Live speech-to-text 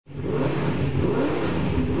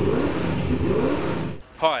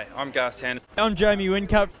Hi, I'm Garth Tander. I'm Jamie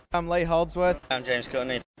Whincup. I'm Lee Holdsworth. I'm James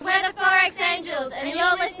Courtney. We're the Forex Angels, and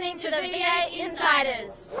you're listening to the V8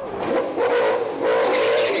 Insiders.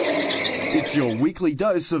 It's your weekly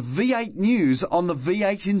dose of V8 news on the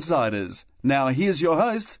V8 Insiders. Now here's your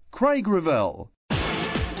host, Craig Revell.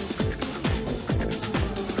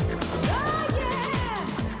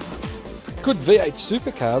 Could V8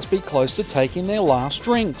 supercars be close to taking their last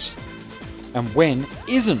drinks? And when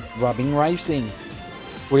isn't rubbing racing?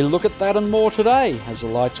 We look at that and more today as the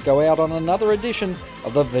lights go out on another edition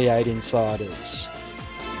of the V8 Insiders.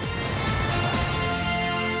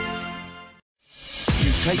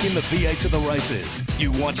 You've taken the V8 to the races.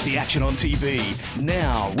 You watch the action on TV.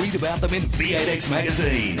 Now read about them in V8X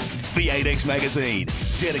Magazine. V8X Magazine,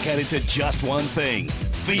 dedicated to just one thing,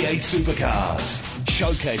 V8 supercars.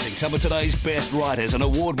 Showcasing some of today's best writers and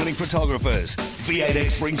award-winning photographers,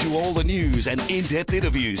 V8X brings you all the news and in-depth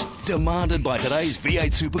interviews demanded by today's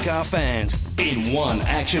V8 supercar fans in one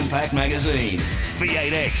action-packed magazine.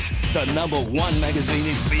 V8X, the #1 magazine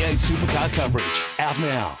in V8 supercar coverage. Out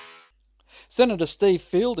now. Senator Steve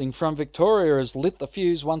Fielding from Victoria has lit the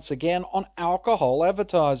fuse once again on alcohol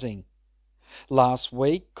advertising. Last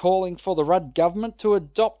week, calling for the Rudd government to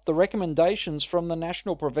adopt the recommendations from the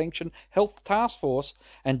National Prevention Health Task Force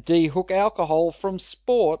and de-hook alcohol from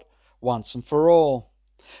sport once and for all,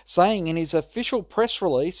 saying in his official press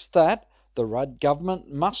release that the Rudd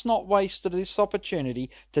government must not waste this opportunity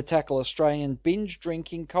to tackle Australian binge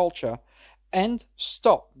drinking culture and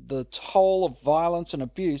stop the toll of violence and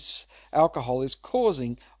abuse alcohol is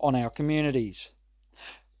causing on our communities.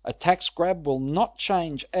 A tax grab will not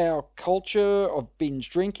change our culture of binge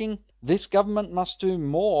drinking. This government must do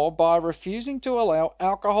more by refusing to allow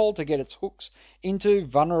alcohol to get its hooks into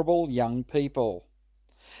vulnerable young people.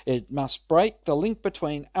 It must break the link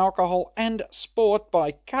between alcohol and sport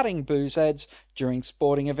by cutting booze ads during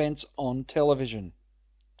sporting events on television.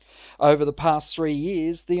 Over the past 3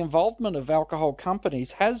 years, the involvement of alcohol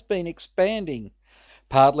companies has been expanding,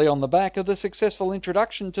 partly on the back of the successful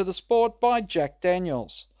introduction to the sport by Jack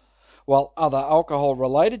Daniels. While other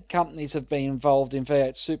alcohol-related companies have been involved in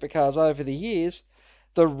V8 supercars over the years,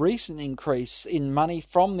 the recent increase in money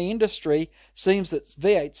from the industry seems that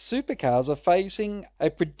V8 supercars are facing a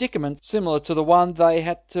predicament similar to the one they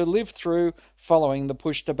had to live through following the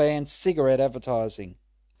push to ban cigarette advertising.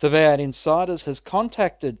 The V8 Insiders has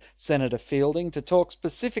contacted Senator Fielding to talk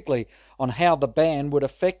specifically on how the ban would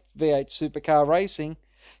affect V8 supercar racing.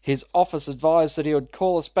 His office advised that he would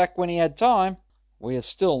call us back when he had time. We have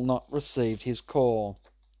still not received his call.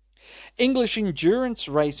 English endurance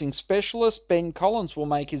racing specialist Ben Collins will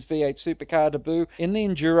make his V8 supercar debut in the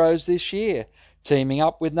Enduros this year, teaming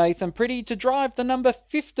up with Nathan Pretty to drive the number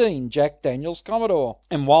 15 Jack Daniels Commodore.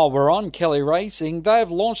 And while we're on Kelly Racing,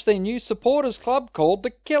 they've launched their new supporters club called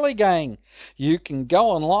the Kelly Gang. You can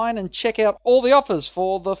go online and check out all the offers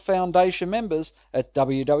for the foundation members at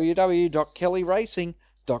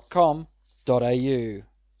www.kellyracing.com.au.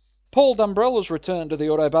 Paul Dumbrellas returned to the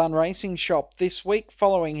Autobahn Racing shop this week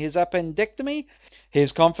following his appendectomy.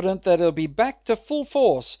 He's confident that he'll be back to full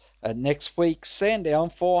force at next week's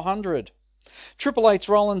Sandown 400. Triple Eight's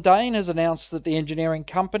Roland Dane has announced that the engineering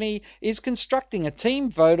company is constructing a Team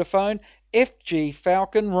Vodafone FG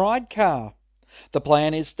Falcon ride car. The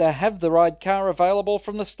plan is to have the ride car available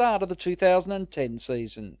from the start of the 2010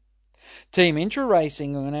 season. Team Intra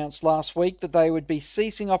Racing announced last week that they would be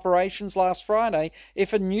ceasing operations last Friday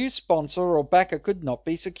if a new sponsor or backer could not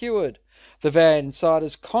be secured. The V8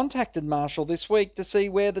 Insiders contacted Marshall this week to see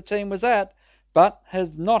where the team was at, but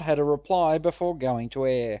have not had a reply before going to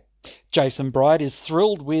air. Jason Bright is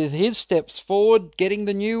thrilled with his steps forward getting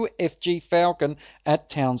the new FG Falcon at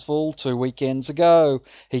Townsville 2 weekends ago.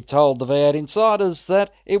 He told the V8 Insiders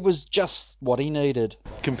that it was just what he needed.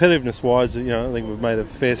 Competitiveness-wise, I think we've made a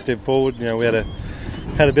fair step forward. We had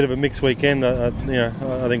a bit of a mixed weekend. I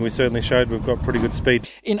think we certainly showed we've got pretty good speed.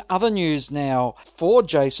 In other news now, for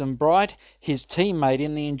Jason Bright, his teammate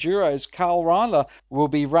in the Enduros, Carl Reindler, will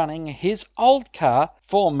be running his old car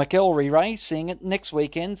for McElry Racing at next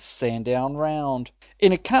weekend's Sandown round,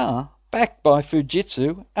 in a car backed by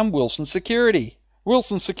Fujitsu and Wilson Security.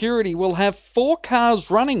 Wilson Security will have 4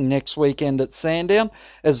 cars running next weekend at Sandown,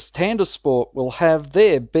 as Tandersport will have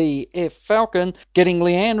their BF Falcon getting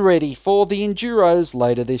Leanne ready for the Enduros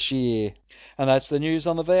later this year. And that's the news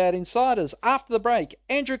on the V8 Insiders. After the break,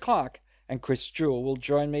 Andrew Clark and Chris Jewell will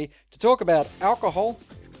join me to talk about alcohol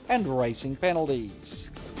and racing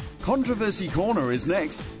penalties. Controversy Corner is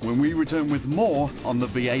next when we return with more on the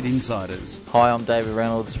V8 Insiders. Hi, I'm David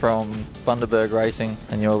Reynolds from Bundaberg Racing,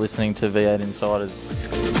 and you're listening to V8 Insiders.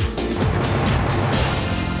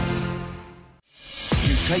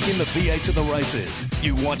 take in the V8 to the races.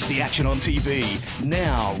 You watch the action on TV.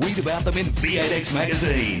 Now read about them in V8X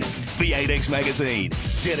Magazine. V8X Magazine,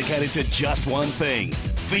 dedicated to just one thing,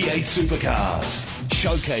 V8 Supercars.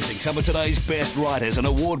 Showcasing some of today's best writers and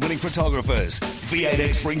award-winning photographers,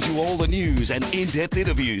 V8X brings you all the news and in-depth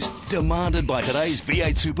interviews demanded by today's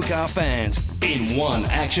V8 Supercar fans in one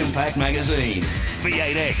action-packed magazine.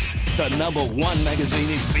 V8X, the #1 magazine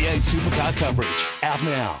in V8 Supercar coverage. Out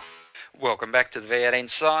now. Welcome back to the V8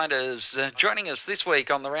 Insiders. Joining us this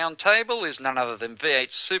week on the round table is none other than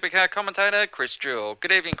V8 Supercar commentator Chris Jewell.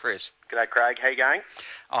 Good evening, Chris. G'day, Craig. How you going?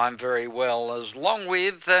 I'm very well, along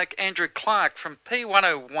with Andrew Clark from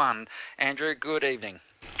P101. Andrew, good evening.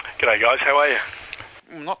 G'day, guys. How are you?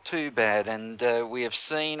 Not too bad, and we have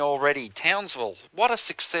seen already Townsville. What a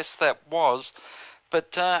success that was.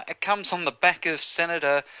 But it comes on the back of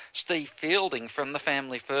Senator Steve Fielding from the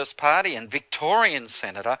Family First Party, and Victorian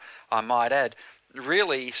Senator, I might add,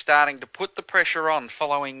 really starting to put the pressure on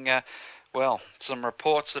following, some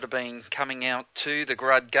reports that have been coming out to the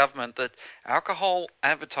Rudd government that alcohol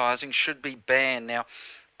advertising should be banned. Now,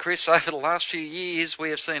 Chris, over the last few years, we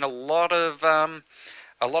have seen a lot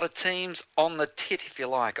of teams on the tit, if you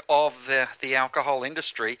like, of the alcohol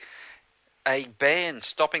industry. A ban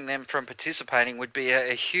stopping them from participating would be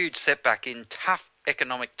a huge setback in tough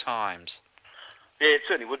economic times. Yeah, it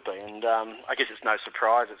certainly would be, and I guess it's no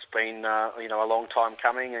surprise. It's been a long time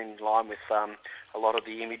coming, in line with a lot of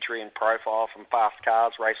the imagery and profile from fast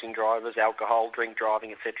cars, racing drivers, alcohol, drink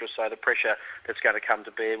driving, etc. So the pressure that's going to come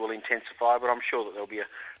to bear will intensify, but I'm sure that there'll be a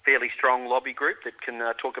fairly strong lobby group that can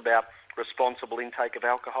talk about responsible intake of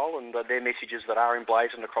alcohol, and their messages that are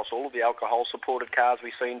emblazoned across all of the alcohol-supported cars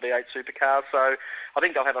we see in V8 Supercars. So I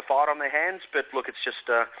think they'll have a fight on their hands, but look, it's just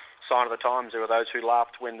a sign of the times. There were those who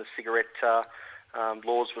laughed when the cigarette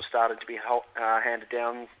laws were started to be handed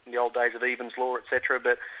down in the old days of Evans Law, etc.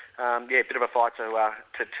 But a bit of a fight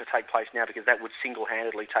to take place now, because that would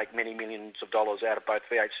single-handedly take many millions of dollars out of both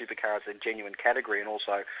V8 Supercars as a genuine category, and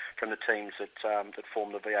also from the teams that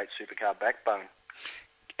form the V8 Supercar backbone.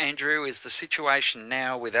 Andrew, is the situation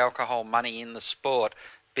now with alcohol money in the sport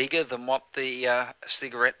bigger than what the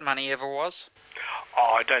cigarette money ever was?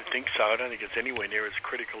 Oh, I don't think so. I don't think it's anywhere near as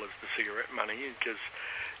critical as the cigarette money, because,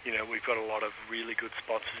 we've got a lot of really good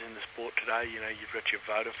sponsors in the sport today. You've got your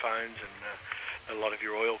Vodafones, and a lot of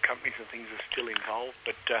your oil companies and things are still involved.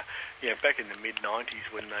 But, back in the mid-90s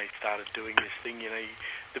when they started doing this thing,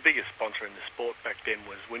 the biggest sponsor in the sport back then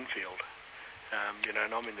was Winfield.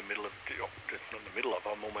 And I'm in the middle of,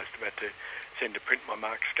 I'm almost about to send to print my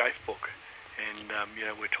Mark Scaife book. And,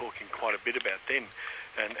 we're talking quite a bit about them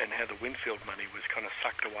and how the Winfield money was kind of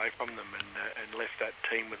sucked away from them and left that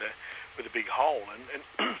team with a big hole.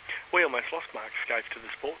 And we almost lost Mark Scaife to the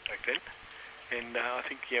sport back then. And I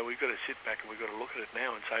think, we've got to sit back and we've got to look at it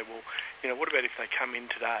now and say, well, what about if they come in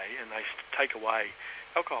today and they take away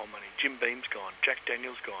alcohol money? Jim Beam's gone, Jack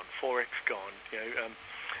Daniel's gone, Forex gone,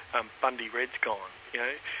 Bundy Red's gone.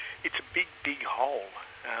 It's a big, big hole.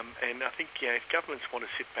 And I think, if governments want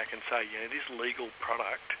to sit back and say, this legal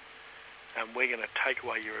product, we're going to take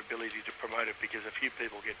away your ability to promote it because a few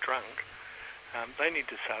people get drunk, they need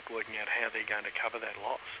to start working out how they're going to cover that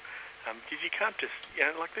loss. Because you can't just,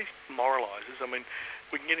 like these moralisers, I mean,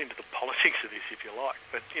 we can get into the politics of this if you like,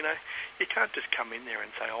 but, you can't just come in there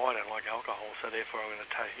and say, I don't like alcohol, so therefore I'm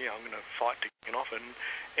going to fight to get off it. And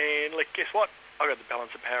guess what? I've got the balance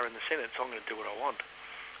of power in the Senate, so I'm going to do what I want.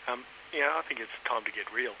 I think it's time to get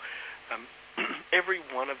real. Every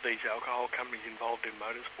one of these alcohol companies involved in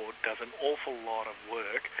motorsport does an awful lot of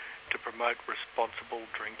work to promote responsible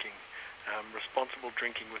drinking. Responsible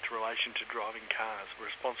drinking with relation to driving cars,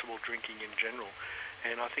 responsible drinking in general.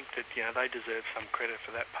 And I think that, they deserve some credit for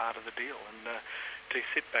that part of the deal. And to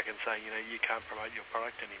sit back and say, you can't promote your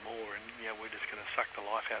product anymore, and, we're just going to suck the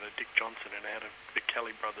life out of Dick Johnson and out of the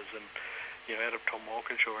Kelly brothers and, out of Tom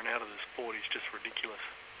Walkinshaw and out of the sport is just ridiculous.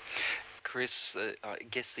 Chris, I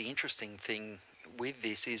guess the interesting thing with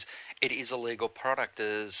this is it is a legal product,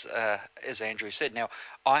 as Andrew said. Now,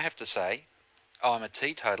 I have to say, I'm a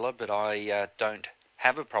teetotaler, but I don't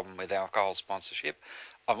have a problem with alcohol sponsorship.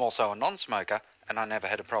 I'm also a non-smoker, and I never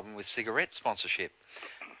had a problem with cigarette sponsorship.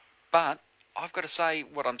 But I've got to say,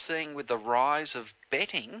 what I'm seeing with the rise of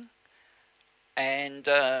betting, and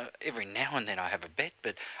every now and then I have a bet,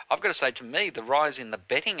 but I've got to say, to me, the rise in the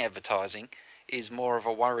betting advertising is more of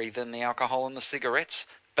a worry than the alcohol and the cigarettes.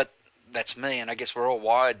 But that's me, and I guess we're all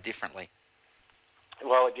wired differently.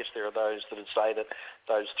 Well, I guess there are those that would say that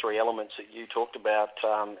those three elements that you talked about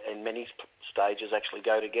in many stages actually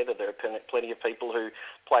go together. There are plenty of people who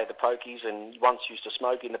play the pokies and once used to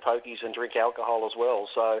smoke in the pokies and drink alcohol as well.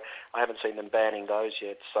 So I haven't seen them banning those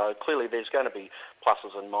yet. So clearly there's going to be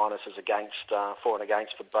pluses and minuses for and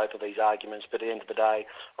against for both of these arguments. But at the end of the day,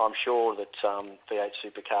 I'm sure that V8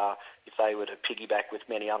 Supercar, if they were to piggyback with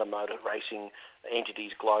many other motor racing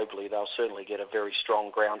entities globally, they'll certainly get a very strong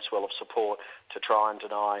groundswell of support to try and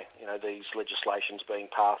deny, these legislations being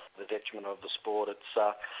passed to the detriment of the sport.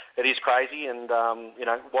 It is crazy, and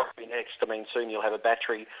what will be next? I mean, soon you'll have a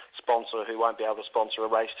battery sponsor who won't be able to sponsor a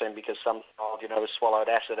race team because some child, has swallowed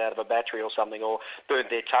acid out of a battery or something, or burnt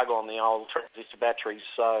their tug on the old transistor batteries.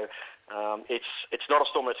 So it's not a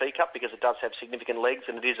storm in a teacup because it does have significant legs,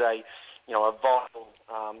 and it is a vital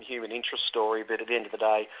human interest story. But at the end of the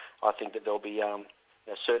day, I think that there'll be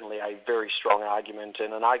certainly a very strong argument,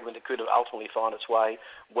 and an argument that could ultimately find its way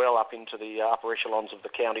well up into the upper echelons of the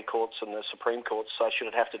county courts and the Supreme Court, so should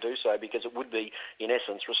it have to do so, because it would be, in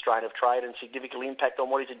essence, restraint of trade and significantly impact on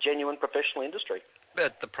what is a genuine professional industry.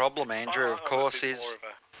 But the problem, Andrew, of course, is...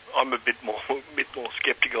 I'm a bit more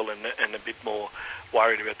sceptical and a bit more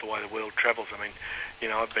worried about the way the world travels. I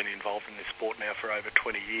mean, I've been involved in this sport now for over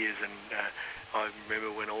 20 years, and I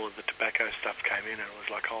remember when all of the tobacco stuff came in, and it was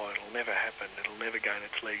like, it'll never happen, it'll never gain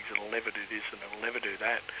its legs, it'll never do this, and it'll never do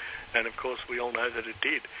that. And of course, we all know that it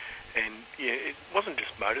did. And it wasn't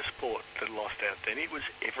just motorsport that lost out then; it was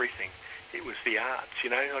everything. It was the arts.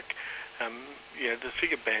 The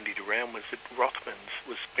figure bandied around was that Rothmans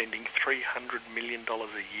was spending $300 million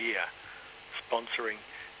a year sponsoring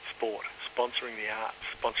sport, sponsoring the arts,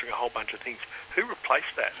 sponsoring a whole bunch of things. Who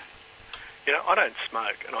replaced that? I don't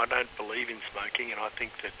smoke, and I don't believe in smoking, and I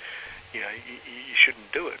think that, you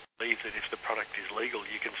shouldn't do it. I believe that if the product is legal,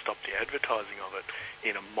 you can stop the advertising of it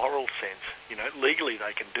in a moral sense. Legally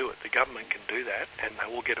they can do it. The government can do that, and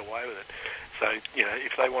they will get away with it. So,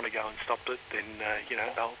 if they want to go and stop it, then,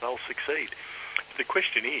 they'll succeed. The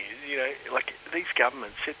question is, these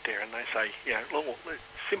governments sit there and they say,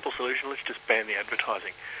 simple solution, let's just ban the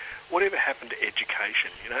advertising. Whatever happened to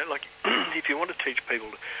education? If you want to teach people,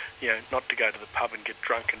 not to go to the pub and get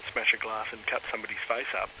drunk and smash a glass and cut somebody's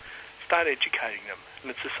face up, start educating them.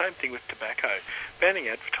 And it's the same thing with tobacco. Banning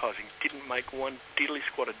advertising didn't make one diddly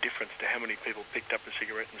squat of difference to how many people picked up a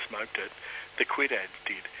cigarette and smoked it. The quid ads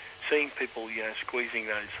did. Seeing people, squeezing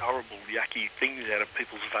those horrible, yucky things out of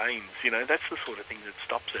people's veins, that's the sort of thing that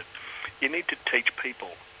stops it. You need to teach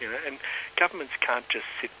people, and governments can't just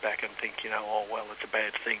sit back and think, it's a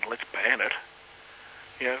bad thing, let's ban it.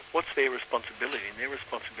 What's their responsibility? And their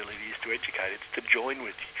responsibility is to educate. It's to join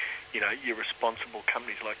with, your responsible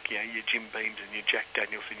companies like, your Jim Beams and your Jack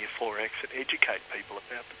Daniels and your 4X that educate people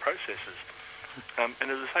about the processes. And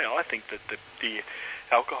as I say, I think that the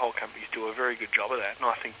alcohol companies do a very good job of that, and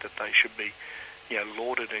I think that they should be,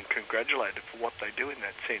 lauded and congratulated for what they do in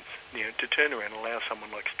that sense. To turn around and allow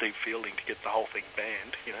someone like Steve Fielding to get the whole thing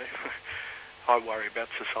banned, I worry about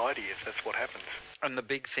society if that's what happens. And the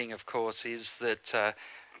big thing, of course, is that,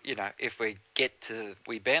 if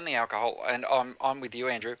we ban the alcohol, and I'm with you,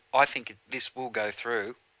 Andrew, I think this will go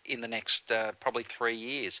through in the next probably 3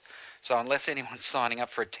 years. So unless anyone's signing up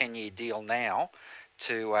for a 10-year deal now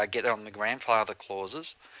to get on the grandfather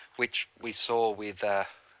clauses, which we saw with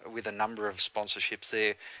a number of sponsorships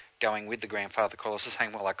there going with the grandfather clauses,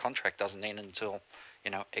 saying, well, our contract doesn't end until,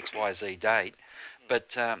 XYZ date.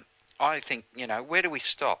 But I think, where do we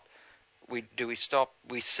stop?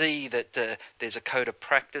 We see that there's a code of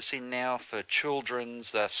practice in now for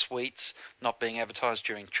children's sweets not being advertised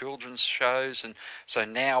during children's shows, and so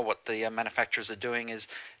now what the manufacturers are doing is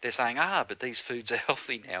they're saying, but these foods are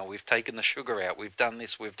healthy now. We've taken the sugar out. We've done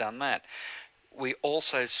this. We've done that. We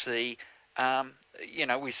also see,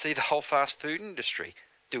 we see the whole fast food industry.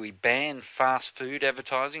 Do we ban fast food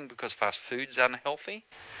advertising because fast food's unhealthy?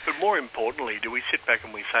 But more importantly, do we sit back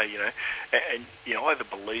and we say, either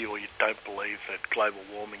believe or you don't believe that global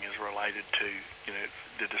warming is related to,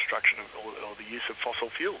 the destruction of or the use of fossil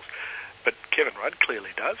fuels? But Kevin Rudd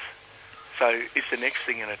clearly does. So is the next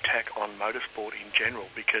thing an attack on motorsport in general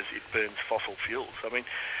because it burns fossil fuels? I mean,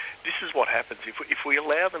 this is what happens. If we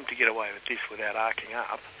allow them to get away with this without arcing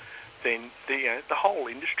up, then the whole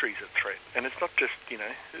industry is at threat. And it's not just,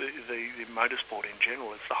 the motorsport in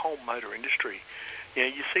general, it's the whole motor industry.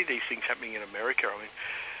 You see these things happening in America.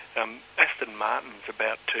 I mean, Aston Martin's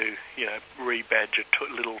about to, rebadge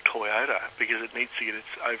a little Toyota because it needs to get its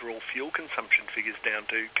overall fuel consumption figures down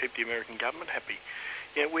to keep the American government happy.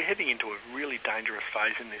 We're heading into a really dangerous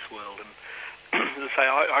phase in this world. And as I say,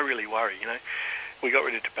 I really worry, we got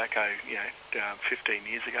rid of tobacco, 15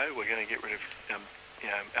 years ago. We're going to get rid of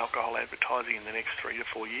alcohol advertising in the next 3 to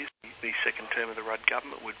 4 years. The second term of the Rudd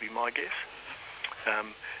government would be my guess.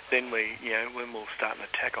 Then when we'll start an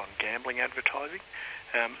attack on gambling advertising.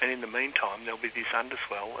 And in the meantime, there'll be this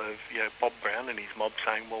underswell of Bob Brown and his mob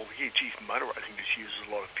saying, well, geez, motor racing just uses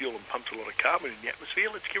a lot of fuel and pumps a lot of carbon in the atmosphere.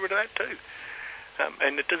 Let's get rid of that too.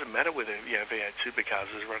 And it doesn't matter whether V8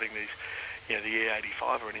 supercars is running these, the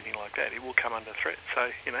E85 or anything like that. It will come under threat.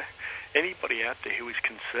 So anybody out there who is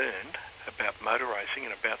concerned about motor racing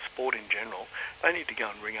and about sport in general, they need to go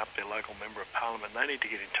and ring up their local member of parliament. They need to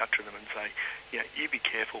get in touch with them and say, you be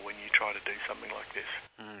careful when you try to do something like this.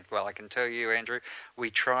 Well, I can tell you, Andrew,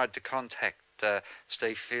 we tried to contact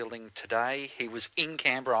Steve Fielding today. He was in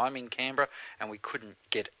Canberra, I'm in Canberra, and we couldn't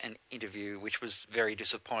get an interview, which was very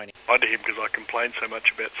disappointing. I to him because I complained so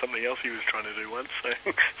much about something else he was trying to do once, so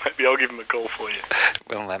maybe I'll give him a call for you.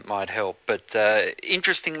 Well, that might help. But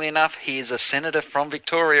interestingly enough, he is a senator from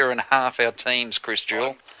Victoria, and half our teams, Chris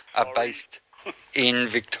Jewell, are based in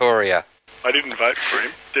Victoria. I didn't vote for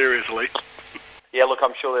him, seriously. Yeah, look,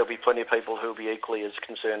 I'm sure there'll be plenty of people who'll be equally as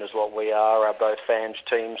concerned as what we are, both fans,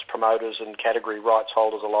 teams, promoters and category rights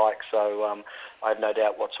holders alike. So I have no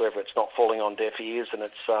doubt whatsoever it's not falling on deaf ears, and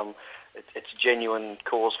it's a genuine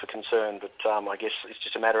cause for concern. But I guess it's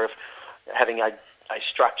just a matter of having a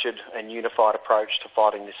structured and unified approach to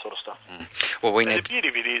fighting this sort of stuff. Well, the beauty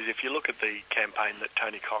of it is, if you look at the campaign that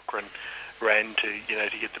Tony Cochrane ran to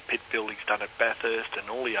get the pit buildings done at Bathurst and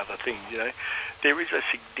all the other things, there is a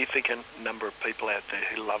significant number of people out there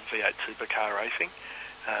who love V8 supercar racing,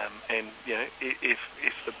 and if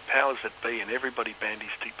the powers that be and everybody bands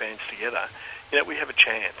together, we have a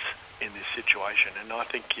chance in this situation. And I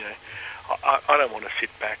think I don't want to sit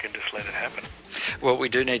back and just let it happen. Well, we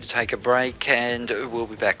do need to take a break, and we'll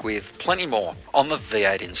be back with plenty more on the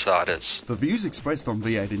V8 Insiders. The views expressed on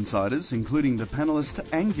V8 Insiders, including the panellists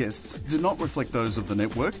and guests, do not reflect those of the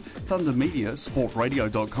network, Thunder Media,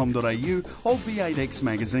 sportradio.com.au or V8X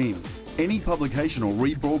Magazine. Any publication or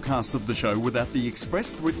rebroadcast of the show without the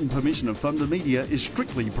expressed written permission of Thunder Media is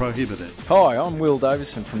strictly prohibited. Hi, I'm Will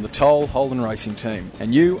Davison from the Toll Holden Racing Team,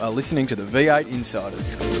 and you are listening to the V8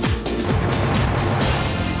 Insiders.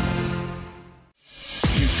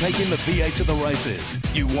 You've taken the V8 to the races.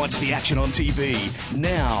 You watch the action on TV.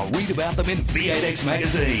 Now read about them in V8X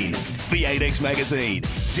Magazine. V8X Magazine,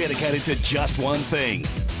 dedicated to just one thing,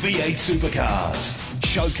 V8 supercars.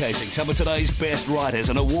 Showcasing some of today's best writers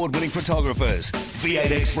and award-winning photographers,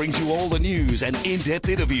 V8X brings you all the news and in-depth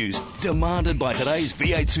interviews demanded by today's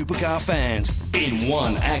V8 supercar fans in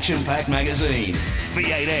one action-packed magazine.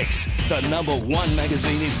 V8X, the #1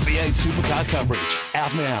 magazine in V8 supercar coverage.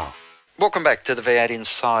 Out now. Welcome back to the V8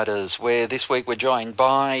 Insiders, where this week we're joined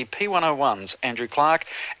by P101's Andrew Clark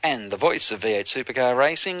and the voice of V8 Supercar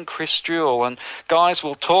Racing, Chris Jewell. And guys,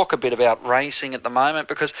 we'll talk a bit about racing at the moment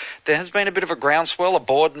because there has been a bit of a groundswell, a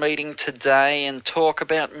board meeting today, and talk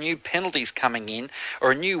about new penalties coming in,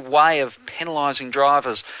 or a new way of penalising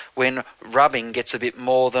drivers when rubbing gets a bit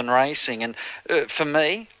more than racing. And for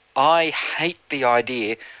me, I hate the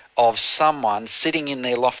idea of someone sitting in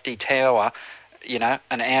their lofty tower,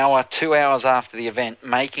 an hour, 2 hours after the event,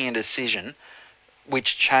 making a decision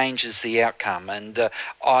which changes the outcome. And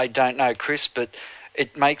I don't know, Chris, but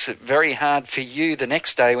it makes it very hard for you the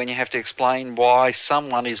next day when you have to explain why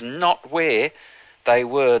someone is not where they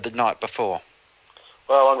were the night before.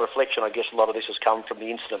 Well, on reflection, I guess a lot of this has come from the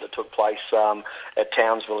incident that took place at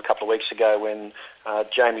Townsville a couple of weeks ago when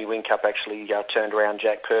Jamie Whincup actually turned around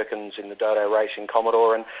Jack Perkins in the Dodo Racing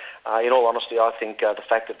Commodore. And in all honesty, I think the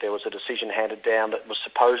fact that there was a decision handed down that was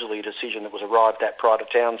supposedly a decision that was arrived at prior to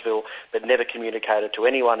Townsville but never communicated to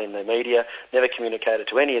anyone in the media, never communicated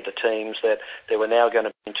to any of the teams, that there were now going to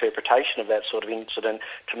be interpretation of that sort of incident,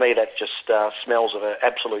 to me that just smells of an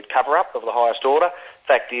absolute cover-up of the highest order.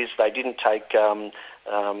 Fact is, they didn't take the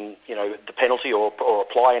penalty or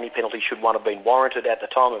apply any penalty should one have been warranted at the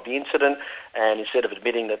time of the incident, and instead of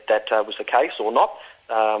admitting that was the case or not,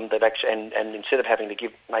 they've actually, and instead of having to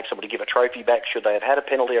make somebody give a trophy back should they have had a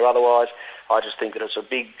penalty or otherwise, I just think that it's a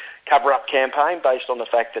big cover-up campaign based on the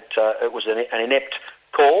fact that it was an inept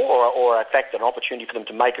call or in fact an opportunity for them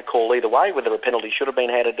to make a call either way, whether a penalty should have been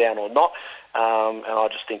handed down or not. And I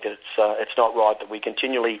just think that it's not right that we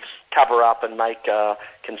continually cover up and make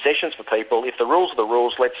concessions for people. If the rules are the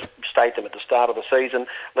rules, let's state them at the start of the season.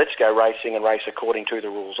 Let's go racing and race according to the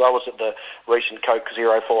rules. I was at the recent Coke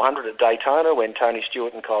 0400 at Daytona when Tony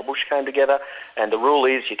Stewart and Kyle Busch came together, and the rule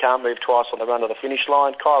is you can't move twice on the run to the finish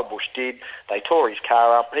line. Kyle Busch did. They tore his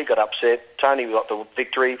car up. He got upset. Tony got the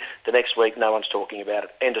victory. The next week, no one's talking about it.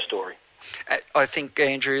 End of story. I think,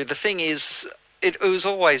 Andrew, the thing is, it was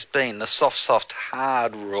always been the soft,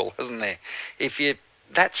 hard rule, hasn't there? If you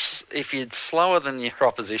that's if you're slower than your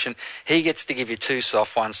opposition, he gets to give you 2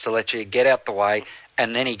 soft ones to let you get out the way,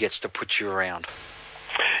 and then he gets to put you around.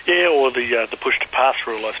 Yeah, or the push-to-pass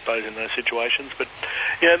rule, I suppose, in those situations. But,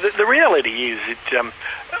 the reality is,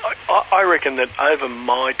 I reckon that over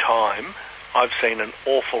my time, I've seen an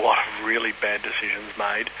awful lot of really bad decisions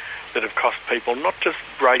made that have cost people not just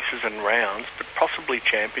races and rounds, but possibly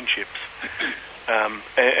championships.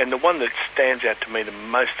 And the one that stands out to me the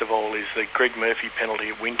most of all is the Greg Murphy penalty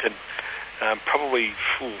at Winton, probably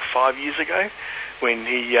 5 years ago, when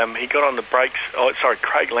he got on the brakes.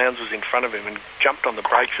 Craig Lowndes was in front of him and jumped on the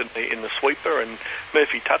brakes in the sweeper, and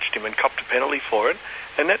Murphy touched him and copped a penalty for it,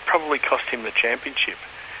 and that probably cost him the championship.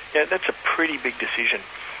 Yeah, that's a pretty big decision.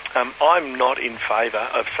 I'm not in favour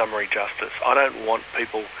of summary justice. I don't want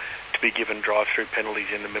people to be given drive-through penalties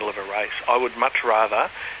in the middle of a race. I would much rather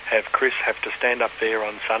have Chris have to stand up there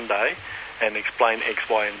on Sunday and explain X,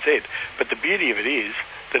 Y and Z. But the beauty of it is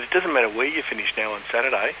that it doesn't matter where you finish now on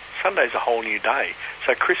Saturday. Sunday's a whole new day.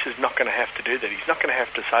 So Chris is not going to have to do that. He's not going to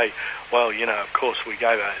have to say, well, of course we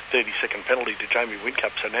gave a 30-second penalty to Jamie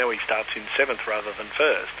Whincup, so now he starts in 7th rather than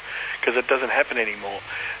 1st, because it doesn't happen anymore.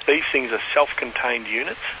 These things are self-contained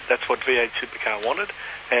units. That's what V8 Supercar wanted,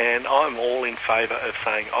 and I'm all in favour of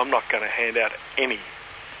saying I'm not going to hand out any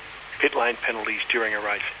pit lane penalties during a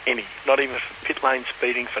race. Any. Not even for pit lane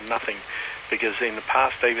speeding, for nothing. Because in the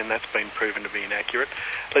past, even that's been proven to be inaccurate.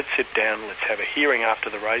 Let's sit down, let's have a hearing after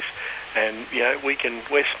the race, and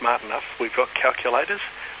we're smart enough. We've got calculators,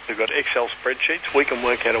 we've got Excel spreadsheets. We can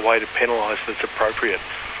work out a way to penalise that's appropriate,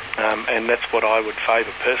 and that's what I would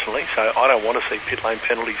favour personally. So I don't want to see pit lane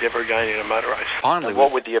penalties ever again in a motor race. Finally,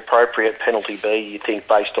 what would the appropriate penalty be, you think,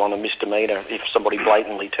 based on a misdemeanour if somebody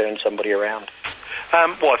blatantly turns somebody around?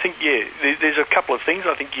 Well, I think, there's a couple of things.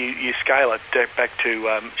 I think you scale it back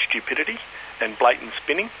to stupidity and blatant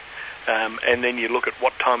spinning, and then you look at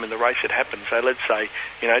what time in the race it happened. So let's say,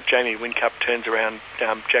 Jamie Whincup turns around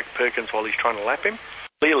Jack Perkins while he's trying to lap him.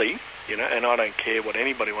 Clearly, and I don't care what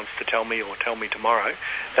anybody wants to tell me or tell me tomorrow,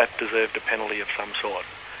 that deserved a penalty of some sort.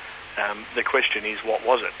 The question is, what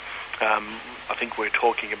was it? I think we're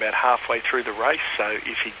talking about halfway through the race, so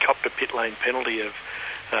if he copped a pit lane penalty of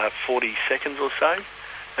 40 seconds or so,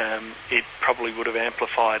 it probably would have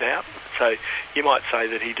amplified out. So you might say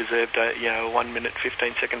that he deserved a 1 minute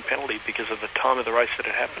 15-second penalty because of the time of the race that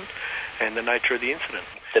it happened and the nature of the incident.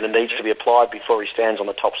 Then it needs to be applied before he stands on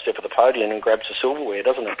the top step of the podium and grabs the silverware,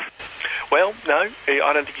 doesn't it? Well, no,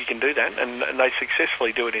 I don't think you can do that, and they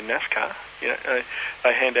successfully do it in NASCAR.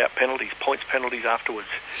 They hand out penalties, points penalties afterwards.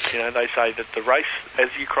 They say that the race, as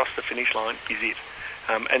you cross the finish line, is it.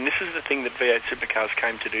 And this is the thing that V8 Supercars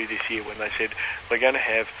came to do this year when they said, we're going to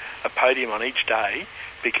have a podium on each day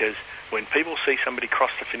because when people see somebody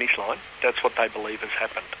cross the finish line, that's what they believe has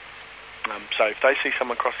happened. So if they see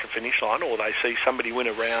someone cross the finish line or they see somebody win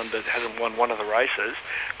a round that hasn't won one of the races,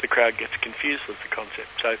 the crowd gets confused with the concept.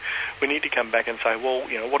 So we need to come back and say, well,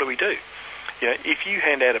 what do we do? If you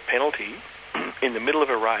hand out a penalty in the middle of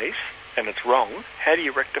a race and it's wrong, how do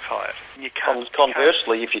you rectify it?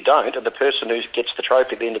 Conversely, if you don't, and the person who gets the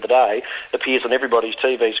trophy at the end of the day appears on everybody's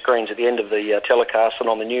TV screens at the end of the telecast and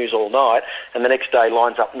on the news all night, and the next day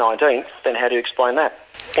lines up 19th, then how do you explain that?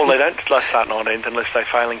 Well, they don't start 19th unless they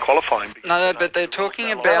fail in qualifying. No, but they're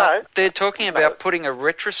talking about putting a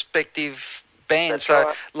retrospective ban. That's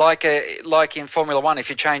so, right. like in Formula One, if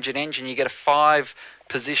you change an engine, you get a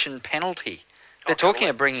 5-position penalty. They're talking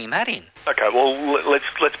of bringing that in. Okay, well, let's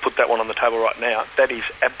put that one on the table right now. That is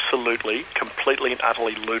absolutely, completely and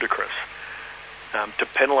utterly ludicrous. To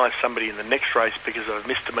penalise somebody in the next race because of a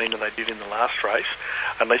misdemeanour they did in the last race,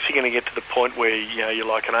 unless you're going to get to the point where you're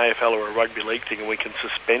like an AFL or a rugby league thing and we can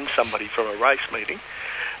suspend somebody from a race meeting,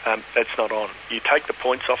 that's not on. You take the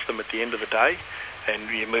points off them at the end of the day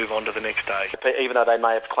and you move on to the next day. Even though they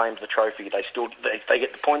may have claimed the trophy, they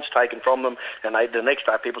get the points taken from them, and the next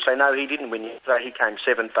day people say, no, he didn't win. He came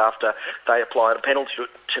 7th after they applied a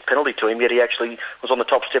penalty to him, yet he actually was on the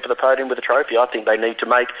top step of the podium with a trophy. I think they need to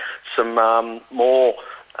make some more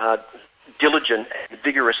diligent and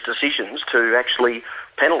vigorous decisions to actually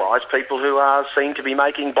penalise people who are seen to be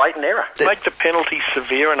making blatant error. Make the penalty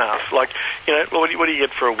severe enough. Like, what do you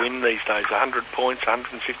get for a win these days? 100 points,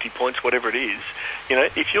 150 points, whatever it is.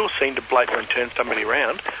 If you're seen to blatantly turn somebody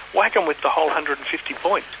around, whack them with the whole 150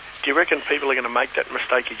 points. Do you reckon people are going to make that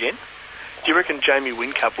mistake again? Do you reckon Jamie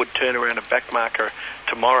Whincup would turn around a backmarker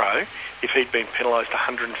tomorrow if he'd been penalised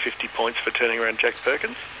 150 points for turning around Jack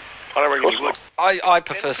Perkins? I don't reckon he would. I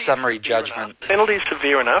prefer summary judgment. Penalty is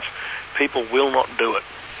severe enough, people will not do it.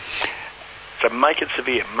 So make it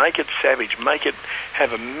severe, make it savage, make it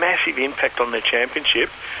have a massive impact on their championship,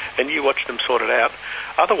 and you watch them sort it out.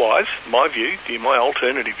 Otherwise, my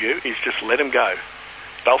alternative view is just let them go.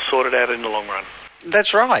 They'll sort it out in the long run.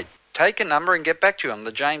 That's right. Take a number and get back to him.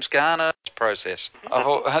 The James Garner process.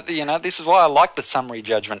 This is why I like the summary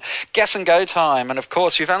judgment. Gas and go time. And, of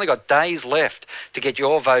course, you've only got days left to get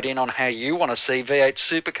your vote in on how you want to see V8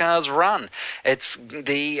 supercars run. It's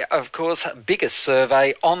the, of course, biggest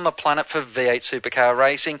survey on the planet for V8 supercar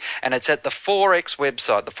racing, and it's at the 4X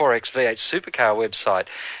website, the 4X V8 supercar website.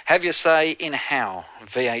 Have your say in how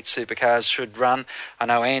V8 supercars should run. I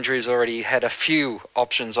know Andrew's already had a few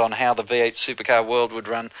options on how the V8 supercar world would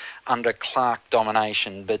run under Clark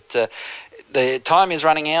domination, but the time is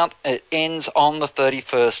running out. It ends on the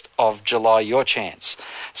 31st of July, your chance.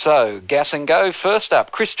 So, gas and go. First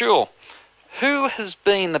up, Chris Jewell. Who has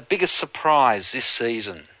been the biggest surprise this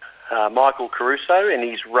season? Michael Caruso in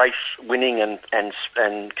his race-winning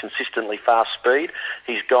and consistently fast speed.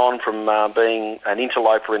 He's gone from being an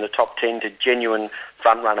interloper in the top 10 to genuine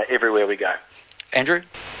front-runner everywhere we go. Andrew?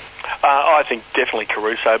 I think definitely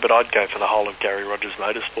Caruso, but I'd go for the whole of Gary Rogers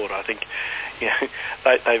Motorsport. I think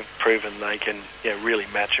they've proven they can really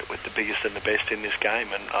match it with the biggest and the best in this game,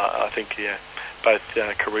 and I think both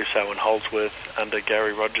Caruso and Holdsworth under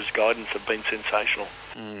Gary Rogers' guidance have been sensational.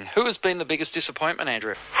 Who has been the biggest disappointment,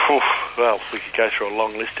 Andrew? Well, we could go through a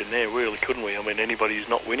long list in there, really, couldn't we? I mean, anybody who's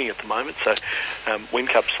not winning at the moment, so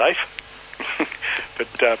Whincup's safe, but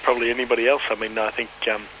probably anybody else. I mean, I think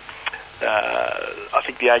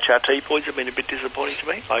the HRT boys have been a bit disappointing to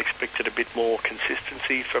me. I expected a bit more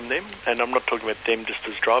consistency from them, and I'm not talking about them just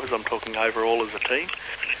as drivers, I'm talking overall as a team,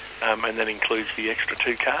 and that includes the extra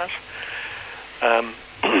two cars.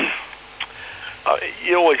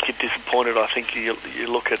 You always get disappointed. I think you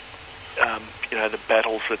look at the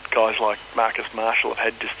battles that guys like Marcus Marshall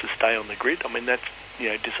have had just to stay on the grid. I mean, that's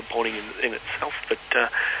disappointing in itself, but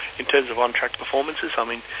in terms of on-track performances, I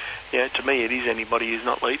mean, to me it is anybody who's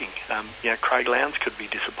not leading. Craig Lowndes could be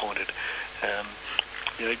disappointed.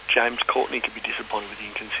 James Courtney could be disappointed with the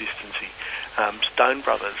inconsistency. Stone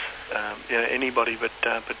Brothers, anybody but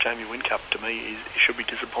Jamie Whincup, to me, should be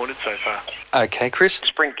disappointed so far. Okay, Chris?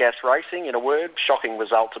 Sprint Gas Racing, in a word, shocking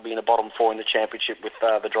result to be in the bottom four in the championship with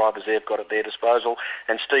the drivers they've got at their disposal,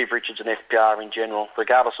 and Steve Richards and FPR in general.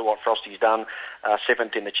 Regardless of what Frosty's done,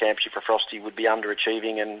 seventh in the championship for Frosty would be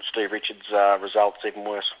underachieving, and Steve Richards' results even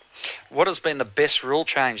worse. What has been the best rule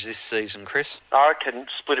change this season, Chris? I can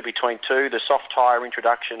split it between two, the soft tyre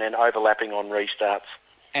introduction and overlapping on restarts.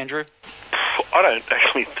 Andrew? I don't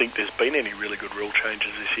actually think there's been any really good rule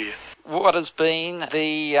changes this year. What has been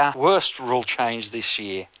the worst rule change this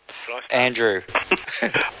year? Andrew?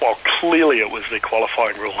 Well, clearly it was the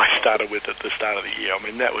qualifying rule they started with at the start of the year. I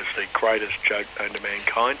mean, that was the greatest joke known to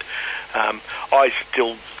mankind. I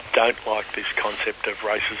still don't like this concept of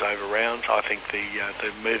races over rounds. I think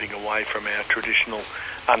the moving away from our traditional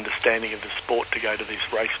understanding of the sport to go to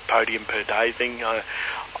this race podium per day thing, I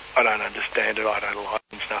don't understand it. I don't like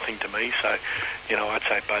it. It's nothing to me. So, I'd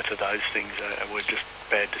say both of those things were just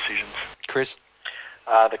bad decisions. Chris?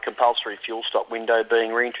 The compulsory fuel stop window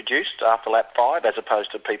being reintroduced after lap 5, as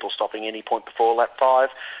opposed to people stopping any point before lap 5,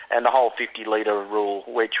 and the whole 50-litre rule,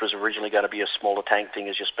 which was originally going to be a smaller tank thing,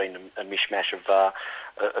 has just been a mishmash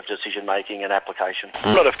of decision-making and application.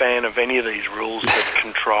 I'm not a fan of any of these rules that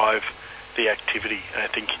contrive the activity. I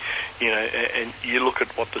think, and you look at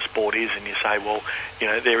what the sport is and you say, well,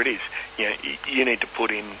 there it is. You need to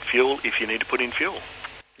put in fuel if you need to put in fuel.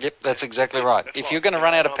 Yep, that's exactly right. If you're going to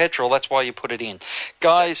run out of petrol, that's why you put it in.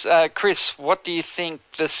 Guys, Chris, what do you think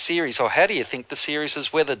the series, or how do you think the series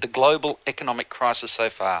has weathered the global economic crisis so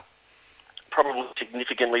far? Probably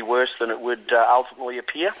significantly worse than it would ultimately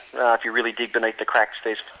appear. If you really dig beneath the cracks,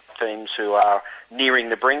 there's teams who are nearing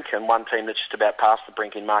the brink, and one team that's just about past the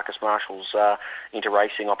brink in Marcus Marshall's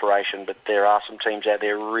inter-racing operation. But there are some teams out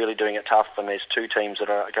there really doing it tough, and there's two teams that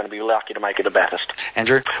are going to be lucky to make it to Bathurst.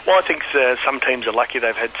 Andrew? Well, I think some teams are lucky.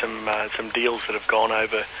 They've had some deals that have gone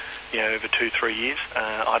over 2-3 years.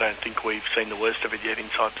 I don't think we've seen the worst of it yet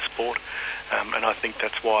inside the sport, and I think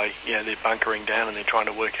that's why they're bunkering down and they're trying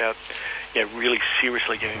to work out, really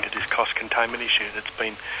seriously get into this cost containment issue that's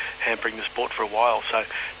been hampering the sport for a while. So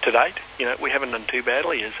to date, we haven't done too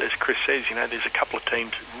badly. As Chris says, there's a couple of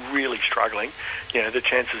teams really struggling. The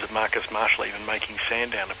chances of Marcus Marshall even making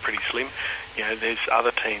Sandown are pretty slim. There's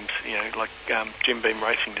other teams, like Jim Beam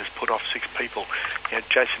Racing just put off 6 people.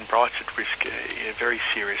 Jason Bright's at risk, a very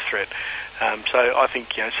serious threat. So I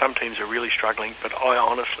think some teams are really struggling, but I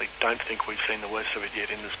honestly don't think we've seen the worst of it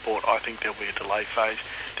yet in the sport. I think there'll be a delay phase,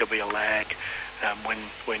 there'll be a lag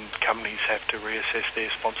when companies have to reassess their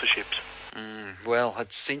sponsorships. Well,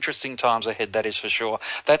 it's interesting times ahead, that is for sure.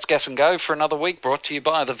 That's Gas and Go for another week, brought to you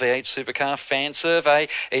by the V8 Supercar Fan Survey.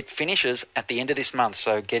 It finishes at the end of this month,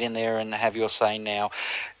 so get in there and have your say now.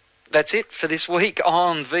 That's it for this week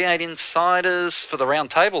on V8 Insiders for the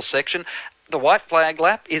Roundtable section. The White Flag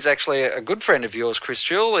Lap is actually a good friend of yours, Chris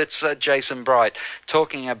Jewell. It's Jason Bright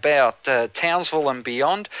talking about Townsville and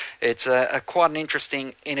beyond. It's quite an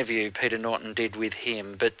interesting interview Peter Norton did with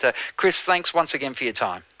him. But Chris, thanks once again for your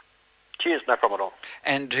time. Cheers, no problem at all.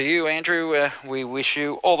 And to you, Andrew, we wish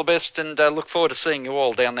you all the best and look forward to seeing you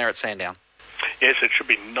all down there at Sandown. Yes, it should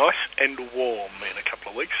be nice and warm in a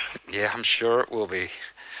couple of weeks. Yeah, I'm sure it will be.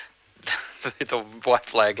 The White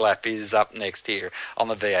Flag Lap is up next here on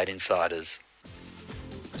the V8 Insiders.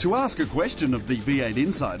 To ask a question of the V8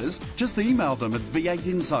 Insiders, just email them at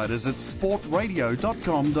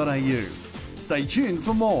v8insiders@sportradio.com.au. Stay tuned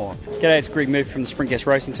for more. G'day, it's Greg Murphy from the Sprint Gas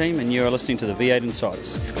Racing Team, and you are listening to the V8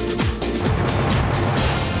 Insiders.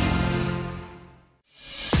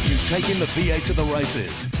 You've taken the V8 to the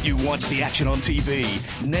races. You watch the action on TV.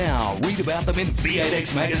 Now read about them in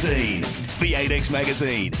V8X Magazine. V8X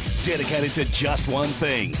Magazine, dedicated to just one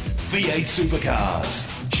thing, V8 Supercars.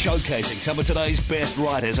 Showcasing some of today's best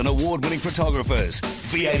writers and award-winning photographers,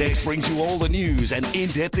 V8X brings you all the news and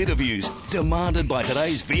in-depth interviews demanded by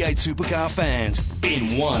today's V8 Supercar fans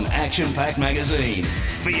in one action-packed magazine.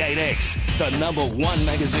 V8X, the #1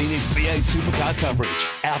 magazine in V8 Supercar coverage.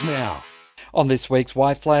 Out now. On this week's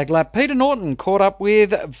White Flag Lap, Peter Norton caught up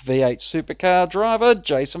with V8 Supercar driver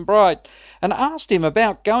Jason Bright and asked him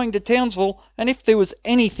about going to Townsville and if there was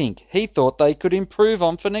anything he thought they could improve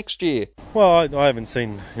on for next year. Well, I haven't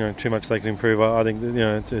seen too much they can improve. I think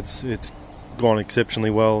that, it's gone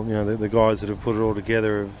exceptionally well. The guys that have put it all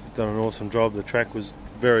together have done an awesome job. The track was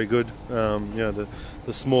very good. The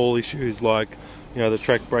small issues like the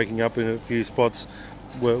track breaking up in a few spots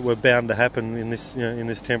were bound to happen in this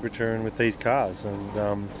temperature and with these cars,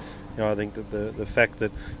 and I think that the fact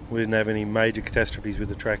that we didn't have any major catastrophes with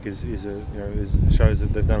the track shows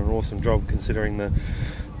that they've done an awesome job considering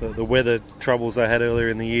the weather troubles they had earlier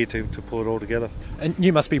in the year to pull it all together. And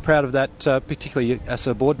you must be proud of that, particularly as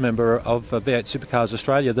a board member of V8 Supercars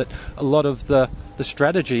Australia, that a lot of the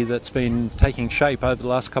strategy that's been taking shape over the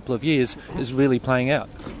last couple of years is really playing out.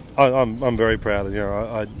 I'm very proud of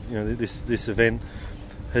this event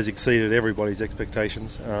has exceeded everybody's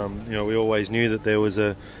expectations. We always knew that there was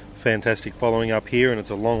a fantastic following up here, and it's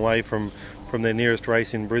a long way from their nearest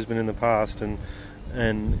race in Brisbane in the past. And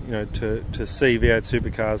to see V8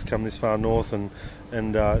 Supercars come this far north and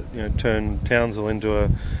turn Townsville into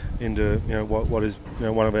what is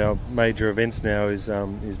one of our major events now is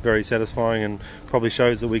very satisfying, and probably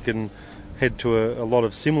shows that we can head to a lot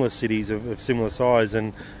of similar cities of similar size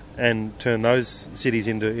and turn those cities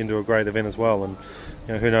into a great event as well. And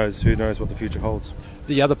who knows what the future holds.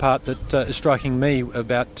 The other part that is striking me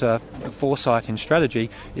about foresight in strategy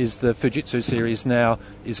is the Fujitsu series now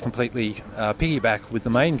is completely piggyback with the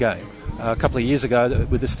main game. A couple of years ago,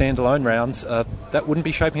 with the standalone rounds, that wouldn't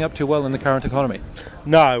be shaping up too well in the current economy.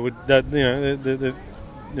 No, there's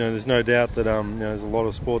no doubt that there's a lot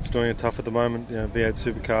of sports doing it tough at the moment. V8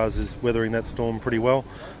 Supercars is weathering that storm pretty well.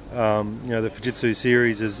 The Fujitsu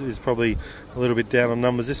series is probably a little bit down on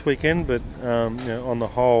numbers this weekend, but on the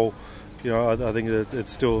whole, I think that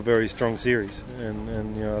it's still a very strong series,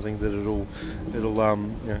 and I think that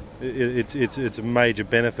it's a major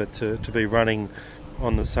benefit to be running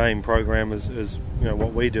on the same program as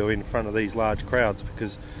what we do in front of these large crowds,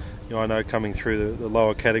 because I know coming through the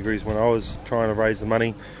lower categories when I was trying to raise the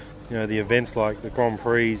money, the events like the Grand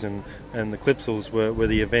Prix and the Clipsals were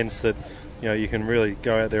the events that you can really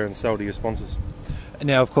go out there and sell to your sponsors.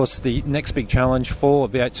 Now, of course, the next big challenge for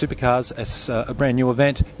V8 Supercars as a brand new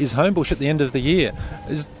event is Homebush at the end of the year.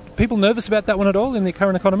 Is people nervous about that one at all in the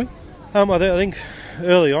current economy? I think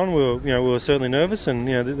early on we were certainly nervous, and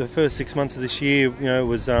the first 6 months of this year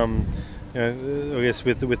was I guess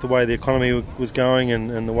with the way the economy was going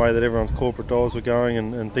and the way that everyone's corporate dollars were going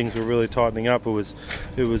and things were really tightening up, it was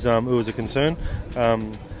a concern.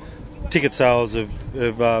 Ticket sales have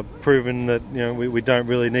proven that we don't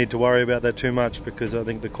really need to worry about that too much, because I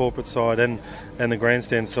think the corporate side and the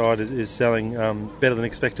grandstand side is selling better than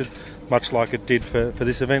expected, much like it did for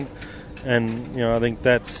this event. And I think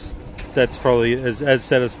that's probably as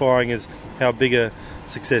satisfying as how big a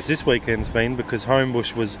success this weekend's been, because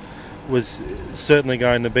Homebush was certainly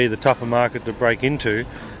going to be the tougher market to break into.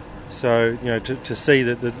 So to see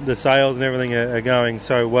that the sales and everything are going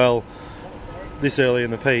so well this early in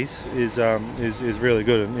the piece is really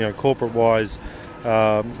good. And corporate wise,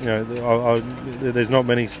 there's not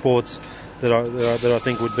many sports that I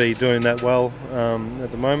think would be doing that well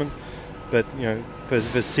at the moment. But for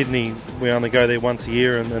Sydney, we only go there once a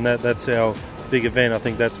year, and that's our big event. I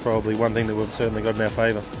think that's probably one thing that we've certainly got in our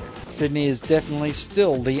favour. Sydney is definitely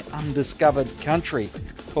still the undiscovered country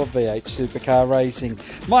for V8 supercar racing.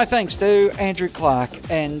 My thanks to Andrew Clark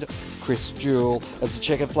and Chris Jewell as the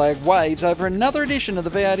checkered flag waves over another edition of the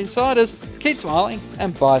V8 Insiders. Keep smiling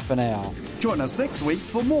and bye for now. Join us next week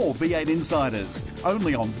for more V8 Insiders,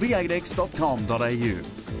 only on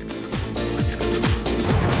v8x.com.au.